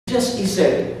he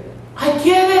said, I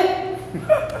get it.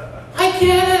 I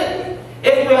get it.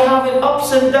 If we're having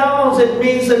ups and downs, it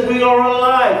means that we are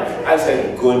alive. I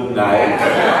said, good night.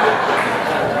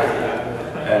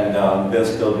 And they're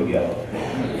still together.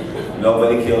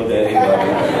 Nobody killed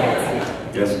anybody.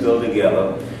 They're still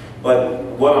together. But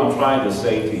what I'm trying to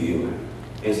say to you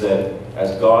is that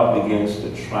as God begins to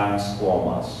transform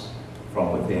us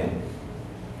from within,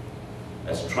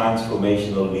 as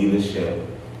transformational leadership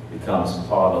becomes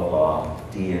part of our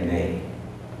DNA,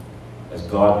 as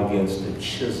God begins to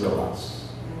chisel us,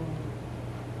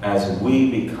 as we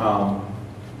become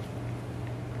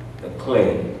the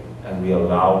clay and we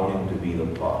allow Him to be the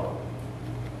potter,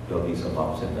 there'll be some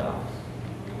ups and downs.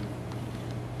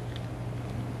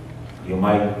 You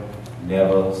might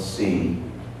never see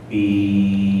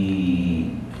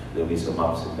there'll be some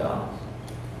ups and downs.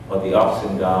 But the ups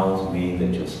and downs mean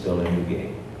that you're still in the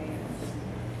game.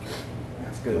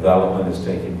 That's good. Development is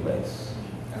taking place.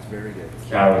 That's very good.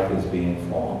 Character is being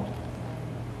formed.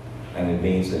 And it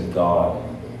means that God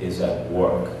is at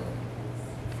work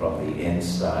from the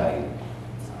inside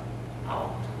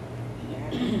out.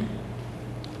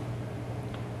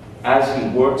 As He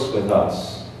works with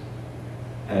us,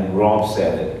 and Rob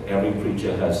said it, every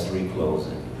preacher has 3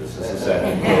 closings. This is the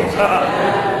second closing.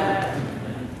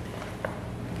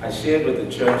 I shared with the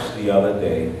church the other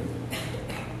day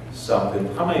something.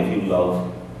 How many of you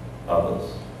love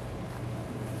others?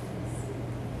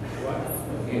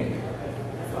 Yeah.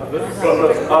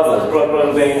 Others,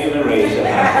 brother, they even raise your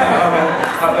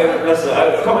hand. Listen,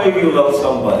 how many of you love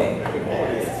somebody?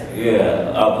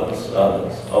 Yeah, others.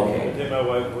 Okay. My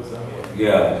wife was on here.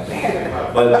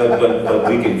 Yeah, but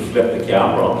we can flip the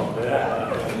camera.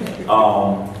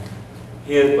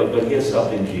 Here's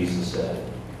something Jesus said,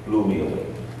 blew me away.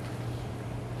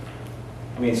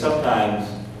 I mean, sometimes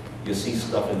you see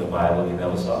stuff in the Bible you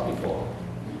never saw before.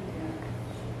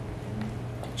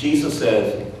 Jesus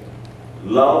says,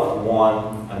 love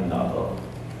one another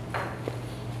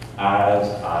as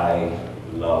I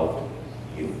love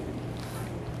you.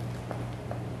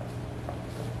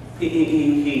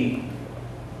 He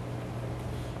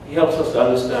helps us to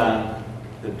understand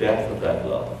the depth of that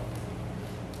love.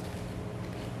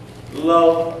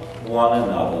 Love one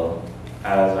another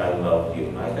as I love you.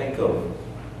 And I think of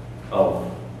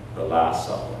the Last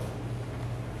Supper,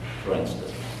 for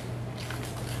instance.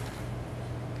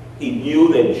 He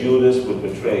knew that Judas would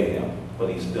betray him, but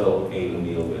he still ate a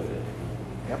meal with him.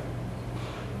 Yep.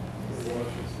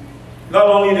 Not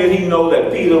only did he know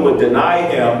that Peter would deny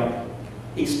him,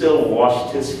 he still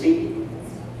washed his feet.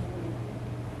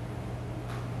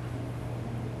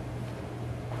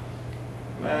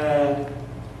 Man,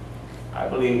 I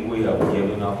believe we have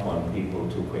given up on people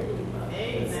too quickly, man.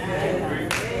 Amen.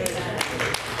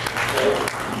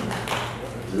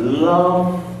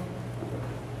 Love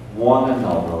one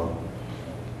another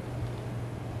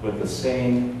with the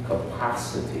same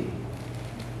capacity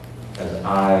as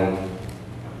I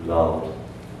loved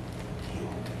you.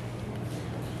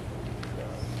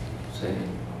 See?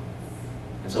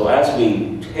 And so as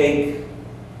we take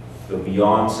the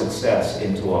beyond success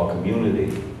into our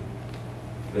community,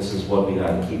 this is what we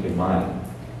got to keep in mind.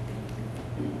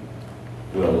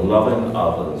 We're loving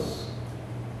others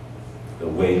the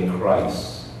way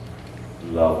Christ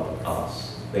loved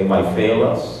us. They might fail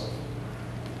us.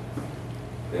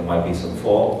 There might be some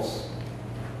faults.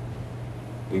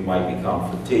 We might become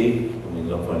fatigued when we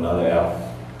look for another F,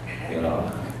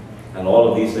 and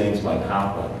all of these things might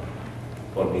happen.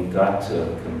 But we got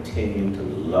to continue to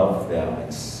love them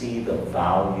and see the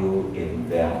value in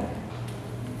them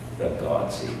that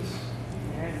God sees.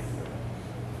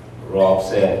 Rob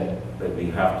said that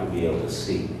we have to be able to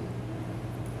see.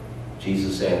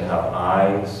 Jesus said, have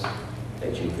eyes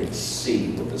that you can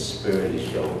see what the Spirit is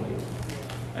showing you,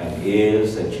 and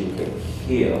ears that you can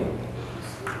hear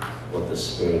what the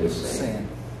Spirit is saying.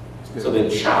 So the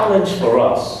challenge for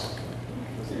us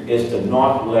is to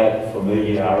not let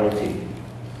familiarity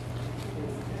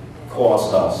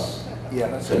cause us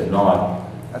to not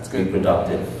be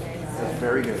productive. That's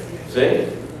very good.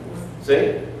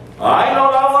 See? I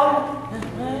know that one.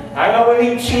 I know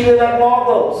when he cheated at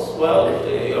marbles.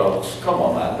 Well, come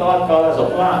on, man. God has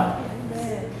a plan.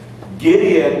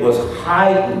 Gideon was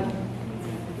hiding,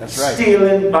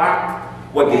 stealing back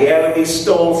what the enemy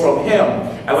stole from him.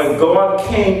 And when God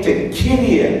came to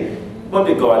Gideon, what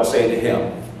did God say to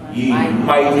him? Ye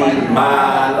mighty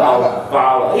man of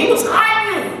valor. He was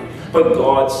hiding, but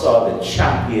God saw the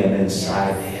champion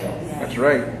inside him. That's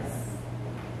right.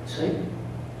 See?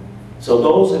 So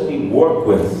those that we work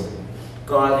with,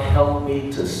 God, help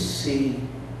me to see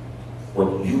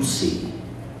what you see.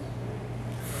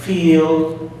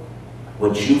 Feel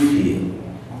what you feel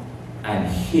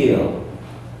and hear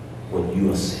what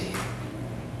you are saying.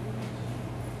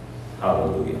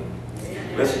 Hallelujah.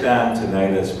 Let's stand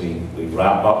tonight as we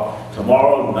wrap up.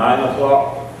 Tomorrow, 9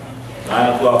 o'clock,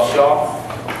 9 o'clock sharp.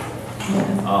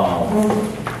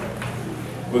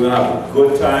 We're going to have a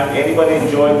good time. Anybody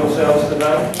enjoying themselves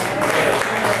tonight?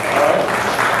 All right.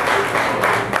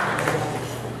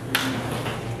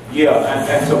 Yeah,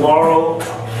 and tomorrow,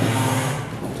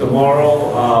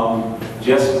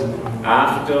 just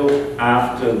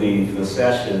after the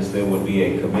sessions, there will be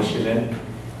a commissioning,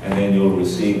 and then you'll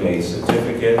receive a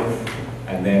certificate,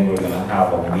 and then we're going to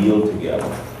have a meal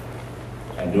together.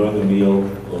 And during the meal,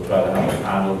 we'll try to have a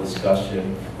panel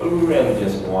discussion, but we really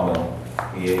just want to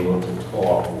be able to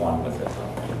talk one with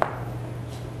another.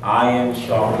 Iron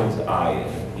sharpens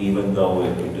iron, even though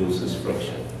it produces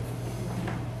friction.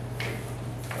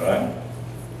 All right?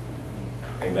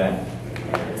 Amen.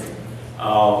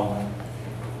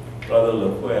 Brother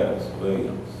LaQuez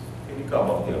Williams, can you come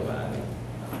up here, man?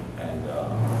 And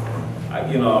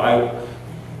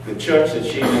the church that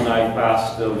Sheena and I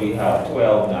pastor, we have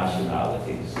 12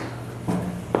 nationalities.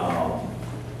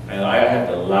 And I had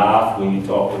to laugh when you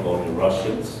talked about the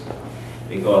Russians,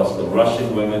 because the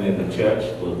Russian women in the church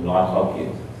will not hug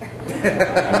you. I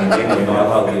mean, they will not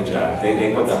hug you, Jack.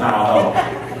 They put the hand up.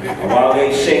 And while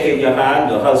they're shaking your hand,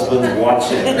 the husband's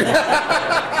watching.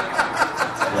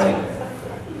 Right.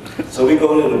 So we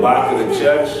go to the back of the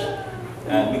church,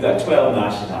 and we got 12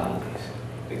 nationalities.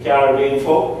 The Caribbean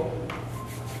folk,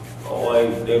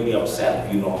 they'll be upset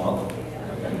if you don't hug them.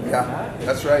 Yeah,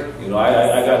 that's right. You know,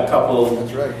 I got a couple.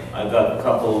 That's right. I got a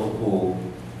couple who,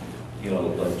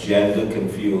 are gender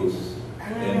confused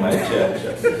in my church.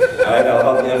 I got to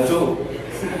hug them too.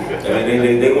 I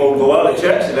mean, they won't go out of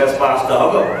church and that's supposed to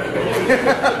hug them.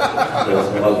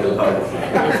 Just hug them.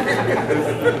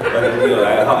 But I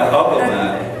hug them,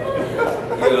 man.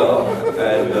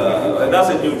 And that's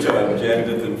a new term,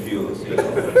 gender confused.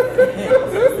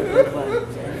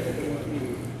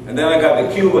 And then I got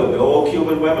the old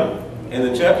Cuban women in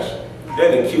the church.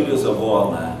 They're the cutest of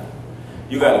all, man.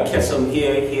 You got to kiss them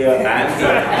here, and here.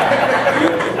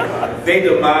 They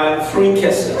demand 3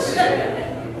 kisses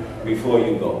before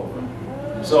you go.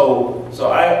 So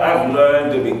I've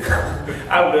learned to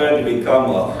become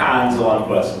a hands-on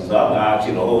person. So I'm not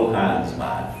actually to hold hands,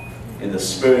 man. In the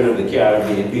spirit of the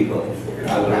Caribbean people,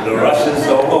 the Russians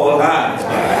don't hold hands,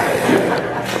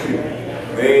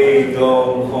 man. They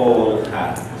don't hold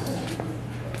hands.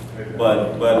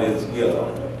 But it's,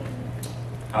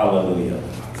 hallelujah.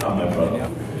 Come, my brother.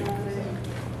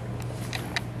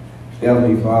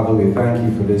 Heavenly Father, we thank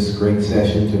you for this great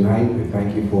session tonight. We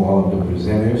thank you for all of the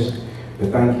presenters. We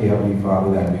thank you, Heavenly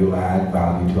Father, that we will add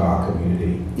value to our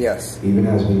community. Yes. Even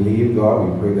as we leave, God,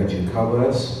 we pray that you cover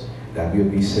us, that we'll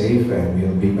be safe, and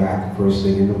we'll be back first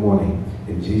thing in the morning.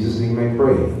 In Jesus' name I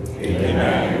pray.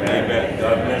 Amen. Amen. Amen.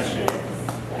 God bless you.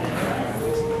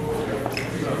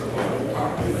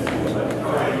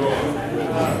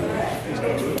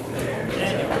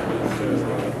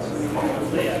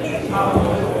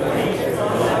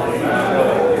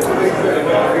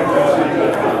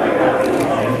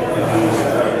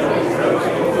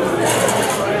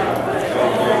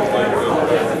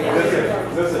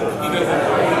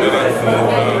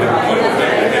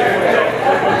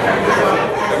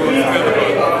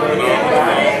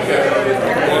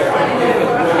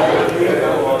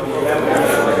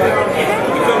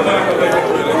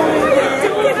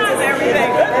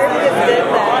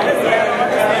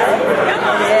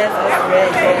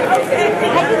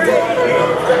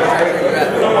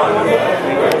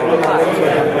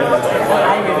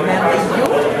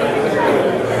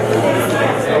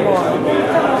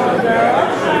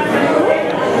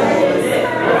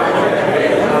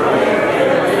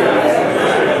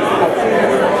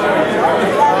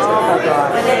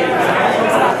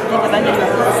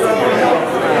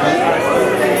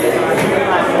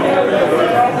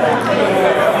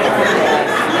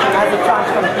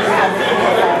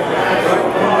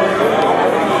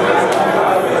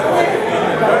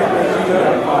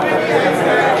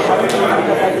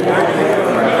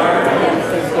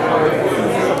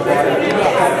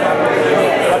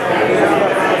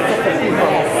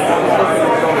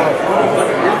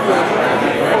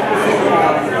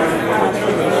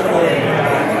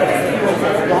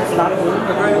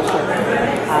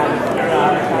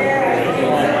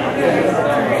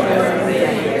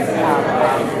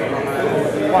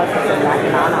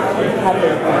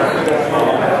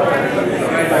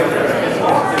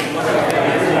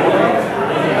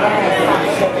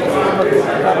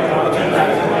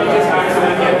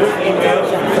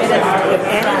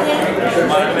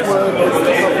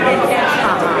 Word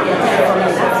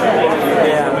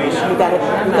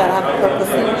You gotta have a cup of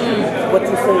soup. What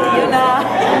you say?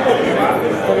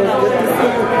 But it's good to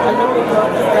see you.